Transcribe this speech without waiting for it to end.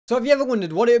So have you ever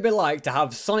wondered what it would be like to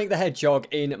have Sonic the Hedgehog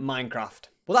in Minecraft?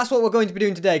 Well, that's what we're going to be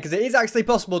doing today, because it is actually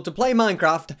possible to play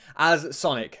Minecraft as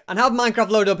Sonic. And have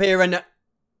Minecraft load up here and...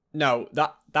 No,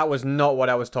 that was not what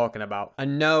I was talking about.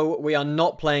 And no, we are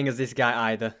not playing as this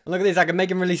guy either. Look at this, I can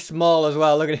make him really small as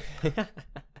well, look at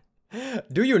it.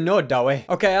 Do you know, Dowie?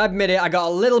 Okay, I admit it, I got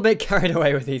a little bit carried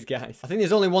away with these guys. I think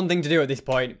there's only one thing to do at this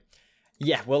point.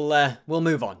 Yeah, we'll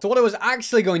move on. So what I was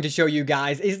actually going to show you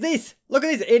guys is this. Look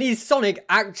at this. It is Sonic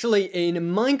actually in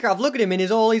Minecraft. Look at him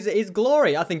in all his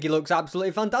glory. I think he looks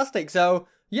absolutely fantastic. So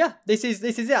yeah, this is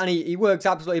it, and he works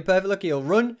absolutely perfect. Look, he'll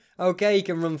run. Okay, he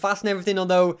can run fast and everything.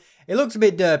 Although it looks a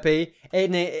bit derpy,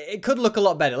 it could look a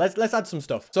lot better. Let's add some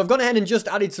stuff. So I've gone ahead and just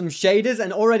added some shaders,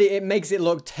 and already it makes it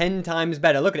look 10 times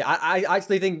better. Look at it. I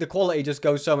actually think the quality just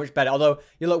goes so much better. Although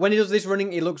you look, when he does this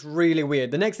running, it looks really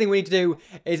weird. The next thing we need to do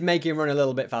is make him run a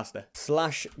little bit faster.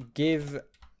 / give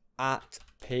at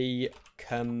p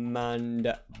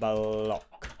command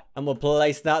block. And we'll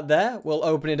place that there. We'll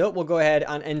open it up. We'll go ahead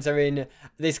and enter in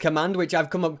this command, which I've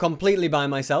come up completely by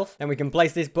myself. And we can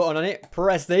place this button on it,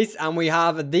 press this, and we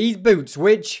have these boots,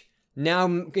 which now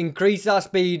increase our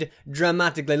speed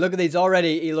dramatically. Look at this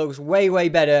already. He looks way, way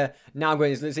better. Now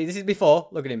going, see, this is before.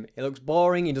 Look at him. It looks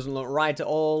boring. He doesn't look right at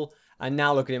all. And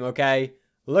now look at him, okay?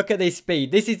 Look at this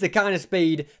speed. This is the kind of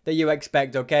speed that you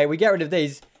expect, okay? We get rid of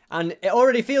this, and it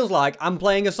already feels like I'm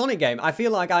playing a Sonic game. I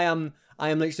feel like I am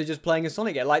literally just playing a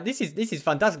Sonic game. Like, this is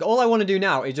fantastic. All I want to do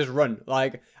now is just run.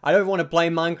 Like, I don't want to play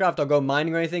Minecraft or go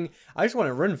mining or anything. I just want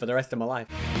to run for the rest of my life.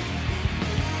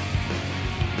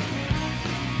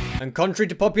 And contrary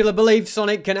to popular belief,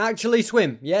 Sonic can actually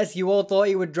swim. Yes, you all thought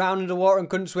he would drown underwater and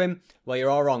couldn't swim. Well,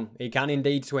 you're all wrong. He can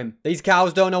indeed swim. These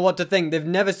cows don't know what to think. They've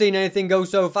never seen anything go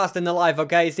so fast in their life,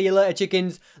 okay? See you later,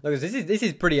 chickens. Look, this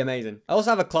is pretty amazing. I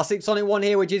also have a classic Sonic one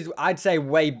here, which is, I'd say,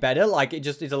 way better. Like, it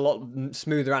just is a lot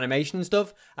smoother animation and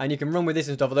stuff. And you can run with this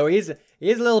and stuff. Although he is a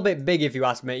little bit big, if you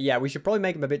ask me. Yeah, we should probably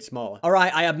make him a bit smaller. All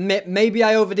right, I admit, maybe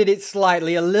I overdid it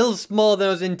slightly. A little smaller than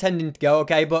I was intending to go,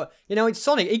 okay? But, you know, it's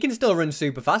Sonic. He can still run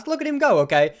super fast. Look at him go,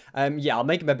 okay? Yeah, I'll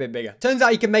make him a bit bigger. Turns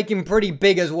out you can make him pretty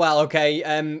big as well,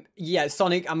 okay? Yeah,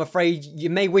 Sonic, I'm afraid you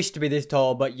may wish to be this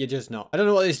tall, but you're just not. I don't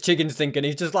know what this chicken's thinking.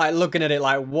 He's just like looking at it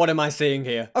like, what am I seeing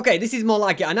here? Okay, this is more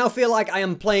like it. I now feel like I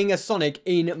am playing as Sonic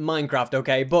in Minecraft,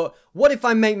 okay? But what if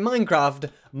I make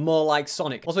Minecraft more like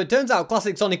Sonic? Also, it turns out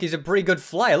classic Sonic is a pretty good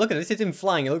flyer. Look at this. It's him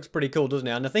flying. It looks pretty cool, doesn't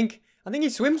it? And I think he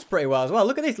swims pretty well as well.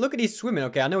 Look at this. Look at his swimming,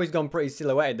 okay? I know he's gone pretty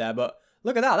silhouetted there, but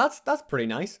look at that. That's pretty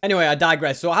nice. Anyway, I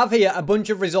digress. So I have here a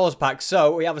bunch of resource packs.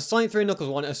 So we have a Sonic 3 Knuckles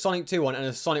one, a Sonic 2 one, and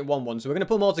a Sonic 1 one. So we're going to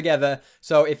put them all together.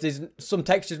 So if there's some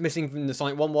textures missing from the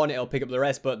Sonic 1 one, it'll pick up the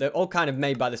rest. But they're all kind of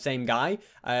made by the same guy.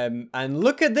 And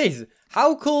look at this.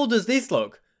 How cool does this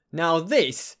look? Now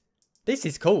this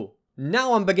is cool.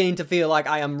 Now I'm beginning to feel like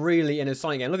I am really in a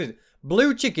Sonic game. Look at this.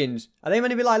 Blue chickens. Are they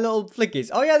meant to be like little flickies?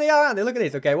 Oh yeah, they are, aren't they? Look at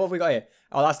this. Okay, what have we got here?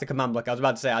 Oh, that's the command block. I was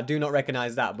about to say, I do not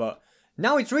recognize that, but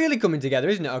now it's really coming together,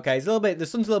 isn't it? Okay, it's a little bit, the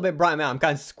sun's a little bit bright out. I'm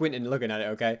kind of squinting looking at it,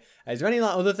 okay? Is there any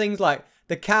like other things like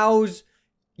the cows?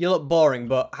 You look boring,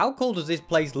 but how cool does this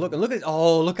place look? And look at,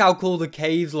 oh, look how cool the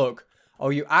caves look. Oh,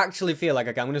 you actually feel like,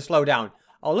 okay, I'm going to slow down.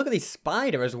 Oh, look at this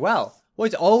spider as well. What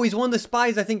is it? Oh, he's one of the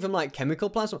spiders, I think, from like chemical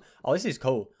plants. Oh, this is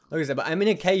cool. Look at that, but I'm in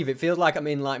a cave. It feels like I'm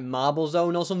in like Marble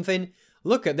Zone or something.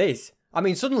 Look at this. I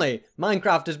mean, suddenly,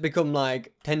 Minecraft has become,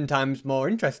 like, 10 times more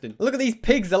interesting. Look at these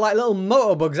pigs. They're like little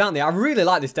motorbugs, aren't they? I really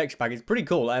like this texture pack. It's pretty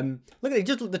cool. Look at it.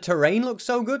 Just the terrain looks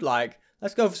so good. Like,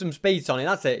 let's go for some speed, Sonic.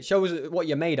 That's it. Show us what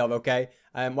you're made of, okay?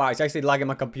 Wow, it's actually lagging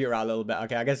my computer out a little bit.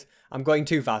 Okay, I guess I'm going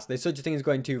too fast. There's such a thing as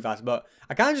going too fast. But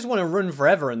I kind of just want to run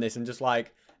forever in this and just,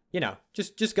 like, you know,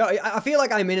 just go. I feel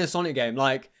like I'm in a Sonic game.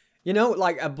 Like, you know,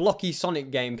 like a blocky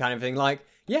Sonic game kind of thing. Like,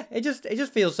 yeah, it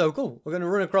just feels so cool. We're going to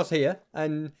run across here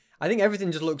and I think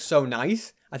everything just looks so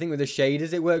nice. I think with the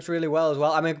shaders, it works really well as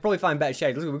well. I mean, I could probably find better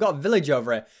shades. Look, we've got a village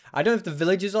over here. I don't know if the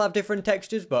villages will have different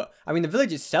textures, but I mean, the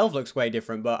village itself looks way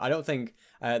different, but I don't think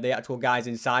the actual guys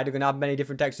inside are going to have many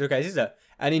different textures. Okay, this is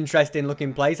an interesting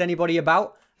looking place. Anybody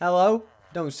about? Hello?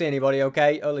 Don't see anybody,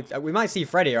 okay? Oh, look, we might see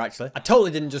Fred here, actually. I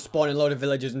totally didn't just spawn in a load of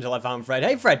villagers until I found Fred.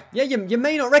 Hey, Fred. Yeah, you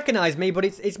may not recognize me, but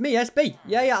it's me, SB.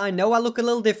 Yeah, I know I look a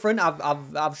little different.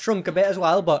 I've shrunk a bit as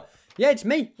well, but yeah, it's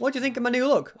me. What do you think of my new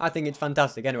look? I think it's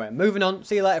fantastic. Anyway, moving on.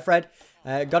 See you later, Fred.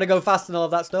 Gotta go fast and all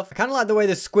of that stuff. I kind of like the way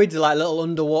the squids are like little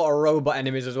underwater robot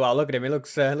enemies as well. Look at him. He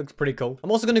looks pretty cool. I'm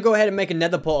also going to go ahead and make a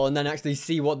nether portal and then actually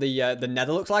see what the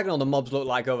nether looks like and all the mobs look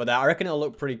like over there. I reckon it'll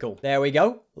look pretty cool. There we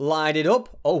go. Light it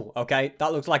up. Oh, okay.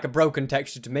 That looks like a broken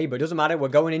texture to me, but it doesn't matter. We're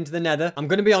going into the nether. I'm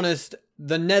going to be honest.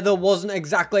 The nether wasn't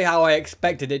exactly how I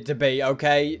expected it to be,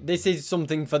 okay? This is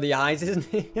something for the eyes,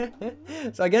 isn't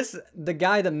it? So I guess the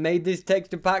guy that made this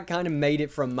texture pack kind of made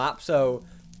it from map, so...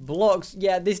 Blocks,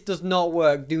 yeah, this does not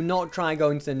work. Do not try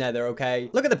going to the nether, okay?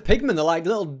 Look at the pigmen, they're like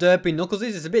little derpy knuckles.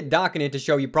 It's a bit dark in here to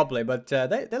show you properly, but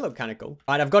they look kind of cool.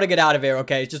 All right, I've got to get out of here,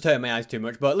 okay? It's just hurting my eyes too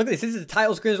much. But look at this. This is a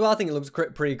title screen as well. I think it looks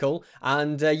pretty cool.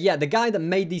 And yeah, the guy that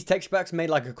made these texture packs made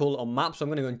like a cool little map, so I'm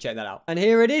going to go and check that out. And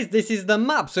here it is. This is the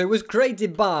map. So it was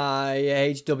created by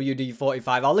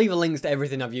HWD45. I'll leave links to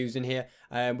everything I've used in here.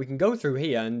 We can go through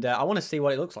here, and I want to see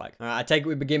what it looks like. All right, I take it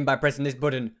we begin by pressing this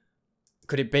button.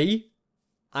 Could it be?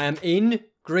 I am in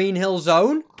Green Hill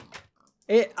Zone.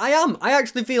 I am. I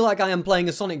actually feel like I am playing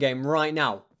a Sonic game right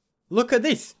now. Look at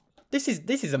this. This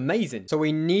is amazing. So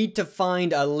we need to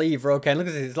find a lever, okay? And look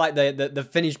at this. It's like the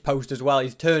finish post as well.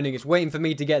 He's turning. It's waiting for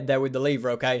me to get there with the lever,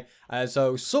 okay?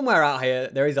 So somewhere out here,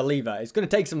 there is a lever. It's going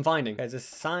to take some finding. There's a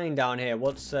sign down here.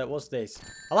 What's this?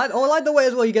 I like the way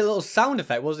as well you get a little sound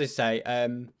effect. What does this say?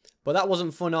 But that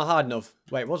wasn't fun or hard enough.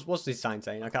 Wait, what's this sign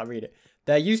saying? I can't read it.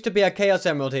 There used to be a Chaos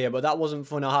Emerald here, but that wasn't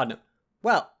fun or hard enough.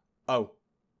 Well, oh.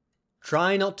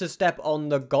 Try not to step on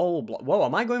the gold block. Whoa,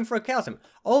 am I going for a Chaos Emerald?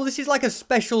 Oh, this is like a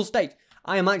special state.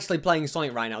 I am actually playing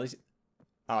Sonic right now.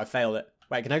 Oh, I failed it.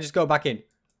 Wait, can I just go back in?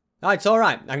 Oh, it's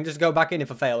alright. I can just go back in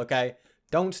if I fail, okay?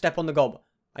 Don't step on the gold.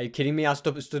 Are you kidding me? I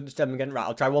stood stepping again. Right,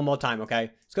 I'll try one more time,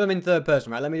 okay? It's going to be in third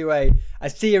person, right? Let me do a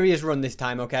serious run this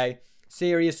time, okay?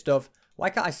 Serious stuff. Why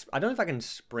can't I don't know if I can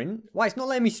sprint. Why, it's not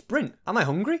letting me sprint. Am I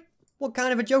hungry? What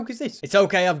kind of a joke is this? It's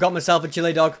okay, I've got myself a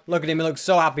chili dog. Look at him, he looks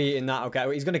so happy eating that.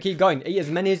 Okay, he's going to keep going. Eat as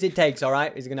many as it takes,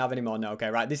 alright? Is he going to have any more? No, okay,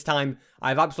 right. This time, I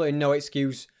have absolutely no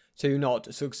excuse to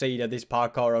not succeed at this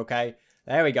parkour, okay?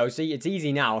 There we go. See, it's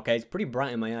easy now, okay? It's pretty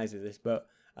bright in my eyes at this, but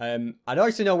I don't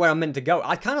actually know where I'm meant to go.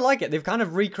 I kind of like it. They've kind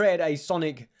of recreated a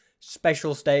Sonic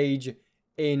special stage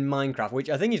in Minecraft, which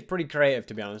I think is pretty creative,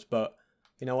 to be honest, but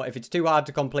you know what? If it's too hard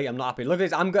to complete, I'm not happy. Look at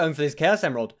this. I'm going for this Chaos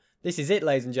Emerald. This is it,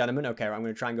 ladies and gentlemen. Okay, right, I'm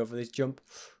going to try and go for this jump.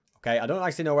 Okay, I don't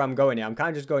actually know where I'm going here. I'm kind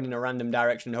of just going in a random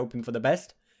direction, hoping for the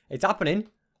best. It's happening.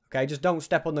 Okay, just don't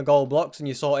step on the gold blocks and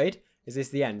you're sorted. Is this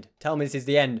the end? Tell me this is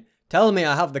the end. Tell me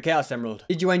I have the Chaos Emerald.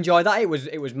 Did you enjoy that? It was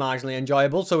marginally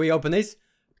enjoyable. So we open this.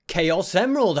 Chaos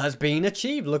Emerald has been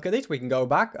achieved. Look at this. We can go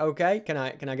back. Okay, can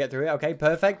I get through it? Okay,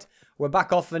 perfect. We're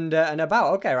back off and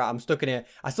about. Okay, right, I'm stuck in here.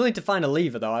 I still need to find a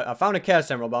lever, though. I found a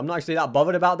Chaos Emerald, but I'm not actually that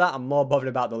bothered about that. I'm more bothered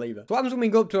about the lever. So what happens when we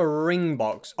go up to a ring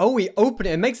box? Oh, we open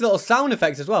it. It makes little sound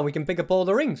effects as well. We can pick up all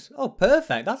the rings. Oh,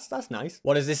 perfect. That's nice.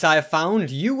 What is this I have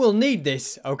found? You will need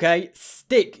this, okay?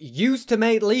 Stick. Used to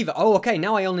make lever. Oh, okay.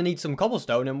 Now I only need some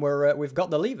cobblestone, and we've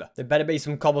got the lever. There better be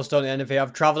some cobblestone at the end of here.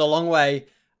 I've traveled a long way.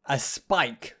 A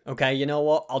spike. Okay, you know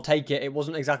what? I'll take it. It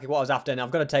wasn't exactly what I was after, and I've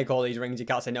got to take all these rings. You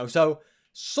can't say no. So...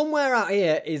 somewhere out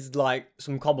here is like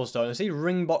some cobblestone. I see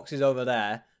ring boxes over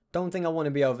there. Don't think I want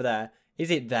to be over there.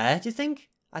 Is it there, do you think?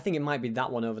 I think it might be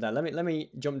that one over there. Let me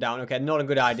jump down. Okay, not a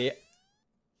good idea.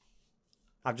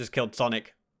 I've just killed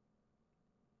Sonic.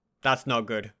 That's not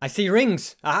good. I see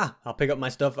rings. Ah, I'll pick up my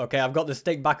stuff. Okay, I've got the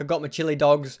stick back. I've got my chili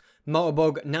dogs.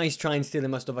 Motorbug. Nice trying stealing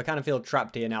my stuff. I kind of feel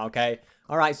trapped here now, okay?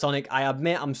 Alright, Sonic. I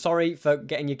admit I'm sorry for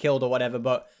getting you killed or whatever,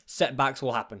 but setbacks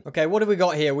will happen. Okay, what have we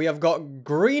got here? We have got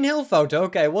Green Hill photo.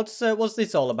 Okay, what's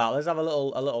this all about? Let's have a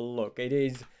little look. It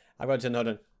is... I've got to turn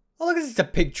on. Oh, look, it's a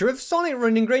picture of Sonic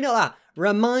running Green Hill. That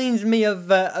reminds me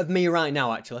of me right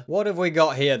now, actually. What have we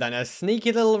got here, then? A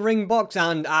sneaky little ring box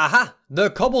and... aha! The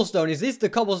cobblestone. Is this the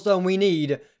cobblestone we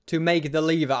need to make the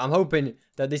lever? I'm hoping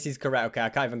that this is correct. Okay, I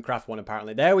can't even craft one,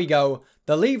 apparently. There we go.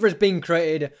 The lever has been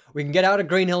created. We can get out of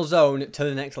Green Hill Zone to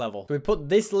the next level. So we put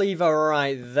this lever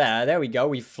right there. There we go.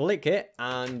 We flick it.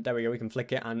 And there we go. We can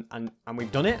flick it. And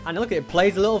we've done it. And look, it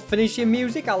plays a little finishing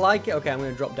music. I like it. Okay, I'm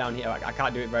going to drop down here. I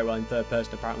can't do it very well in third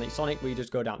person, apparently. Sonic, we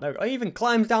just go down. There we go. He even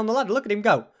climbs down the ladder. Look at him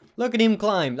go. Look at him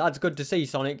climb. That's good to see,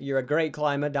 Sonic. You're a great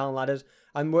climber down ladders.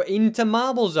 And we're into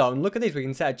Marble Zone. Look at this. We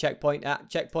can set a checkpoint.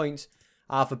 Checkpoints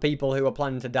are for people who are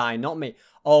planning to die, not me.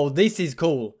 Oh, this is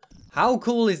cool. How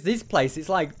cool is this place? It's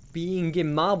like being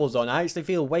in Marble Zone. I actually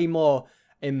feel way more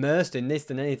immersed in this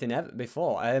than anything ever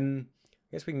before. I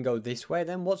guess we can go this way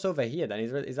then. What's over here then?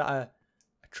 Is that a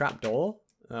trap door?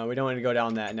 We don't want to go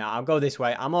down there. No, I'll go this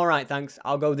way. I'm all right, thanks.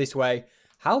 I'll go this way.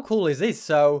 How cool is this?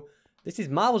 So... this is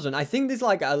Marble Zone. I think there's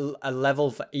like a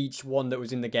level for each one that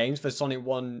was in the games for Sonic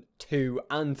 1, 2,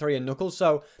 and 3 and Knuckles,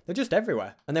 so they're just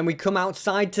everywhere. And then we come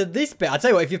outside to this bit. I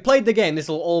tell you what, if you've played the game, this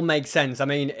will all make sense. I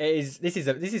mean, this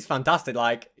is fantastic.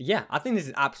 Like, yeah, I think this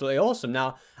is absolutely awesome.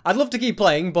 Now, I'd love to keep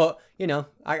playing, but, you know,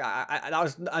 that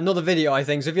was another video, I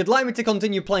think. So if you'd like me to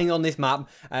continue playing on this map,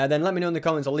 then let me know in the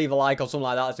comments or leave a like or something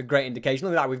like that. That's a great indication.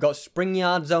 Look at that. We've got Spring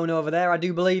Yard Zone over there, I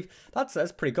do believe.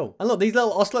 That's pretty cool. And look, these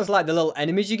little ocelots like the little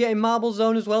enemies you get in Marble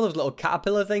Zone as well. Those little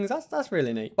caterpillar things. That's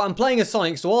really neat. But I'm playing as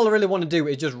Sonic, so all I really want to do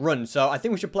is just run. So I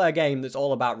think we should play a game that's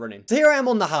all about running. So here I am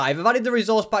on the Hive. I've added the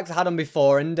resource packs I had on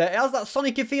before, and it has that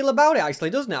Sonic-y feel about it, actually,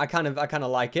 doesn't it? I kind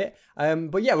of like it.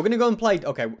 But yeah, we're going to go and play...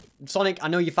 Okay, Sonic, I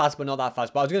know you're fast, but not that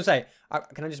fast. But I was going to say,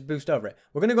 can I just boost over it?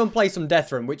 We're going to go and play some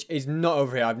Death Run, which is not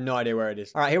over here. I have no idea where it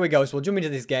is. All right, here we go. So we'll jump into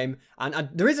this game. And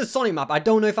there is a Sonic map. I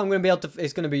don't know if I'm going to be able to...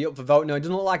 It's going to be up for vote. No, it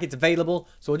doesn't look like it's available.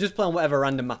 So we'll just play on whatever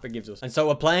random map it gives us. And so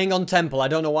we're playing on Temple. I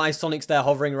don't know why Sonic's there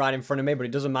hovering right in front of me, but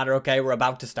it doesn't matter. Okay, we're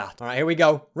about to start. All right, here we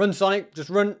go. Run, Sonic. Just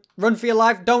run. Run for your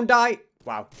life. Don't die.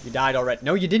 Wow, you died already.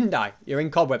 No, you didn't die. You're in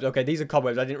cobwebs. Okay, these are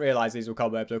cobwebs. I didn't realize these were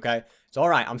cobwebs, okay? It's all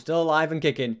right. I'm still alive and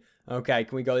kicking. Okay,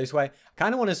 can we go this way? I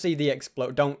kind of want to see the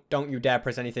explode. Don't you dare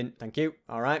press anything. Thank you.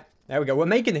 All right. There we go. We're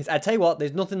making this. I tell you what,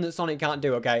 there's nothing that Sonic can't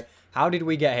do, okay? How did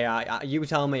we get here? You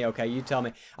tell me, okay? You tell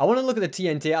me. I want to look at the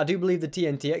TNT. I do believe the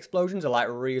TNT explosions are, like,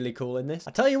 really cool in this.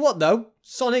 I tell you what, though.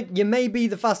 Sonic, you may be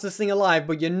the fastest thing alive,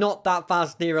 but you're not that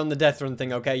fast here on the Death Run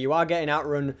thing, okay? You are getting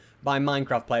outrun by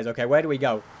Minecraft players, okay? Where do we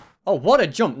go? Oh, what a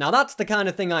jump. Now, that's the kind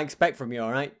of thing I expect from you,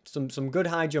 all right? Some good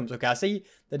high jumps. Okay, I see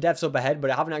the deaths up ahead,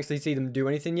 but I haven't actually seen them do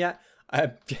anything yet.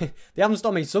 They haven't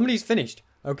stopped me. Somebody's finished.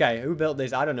 Okay, who built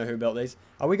this? I don't know who built this.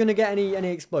 Are we going to get any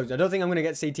explosions? I don't think I'm going to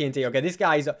get CTNT. Okay, this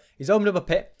guy, he's opened up a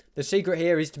pit. The secret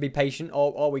here is to be patient,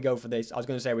 or we go for this. I was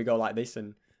going to say we go like this,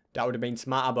 and that would have been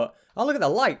smarter, but... Oh, look at the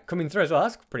light coming through as well.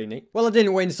 That's pretty neat. Well, I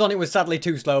didn't win. Sonic was sadly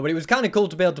too slow, but it was kind of cool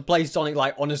to be able to play Sonic,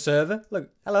 like, on a server.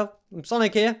 Look, hello, I'm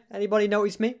Sonic here. Anybody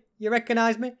notice me? You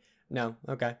recognize me? No,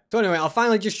 okay. So anyway, I'll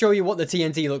finally just show you what the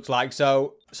TNT looks like.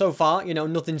 So far, you know,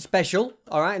 nothing special.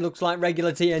 All right, it looks like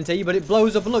regular TNT, but it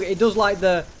blows up. And look, it does like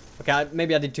the... Okay,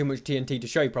 maybe I did too much TNT to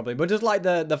show you probably, but just like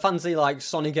the fancy, like,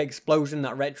 Sonic explosion,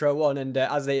 that retro one, and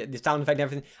as the sound effect and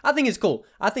everything. I think it's cool.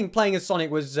 I think playing as Sonic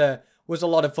was a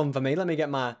lot of fun for me. Let me get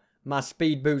my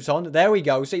speed boots on. There we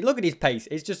go. See, look at his pace.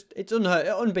 It's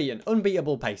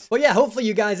unbeatable pace. But yeah, hopefully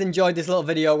you guys enjoyed this little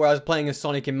video where I was playing as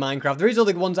Sonic in Minecraft. There is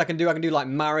other ones I can do. I can do like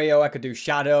Mario. I could do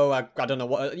Shadow. I don't know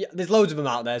what. Yeah, there's loads of them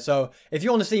out there. So if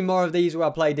you want to see more of these where I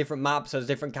play different maps as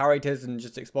different characters and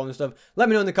just exploring stuff, let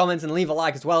me know in the comments and leave a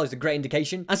like as well. It's a great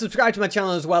indication. And subscribe to my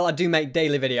channel as well. I do make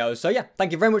daily videos. So yeah,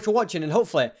 thank you very much for watching, and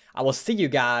hopefully I will see you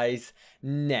guys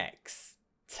next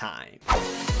time.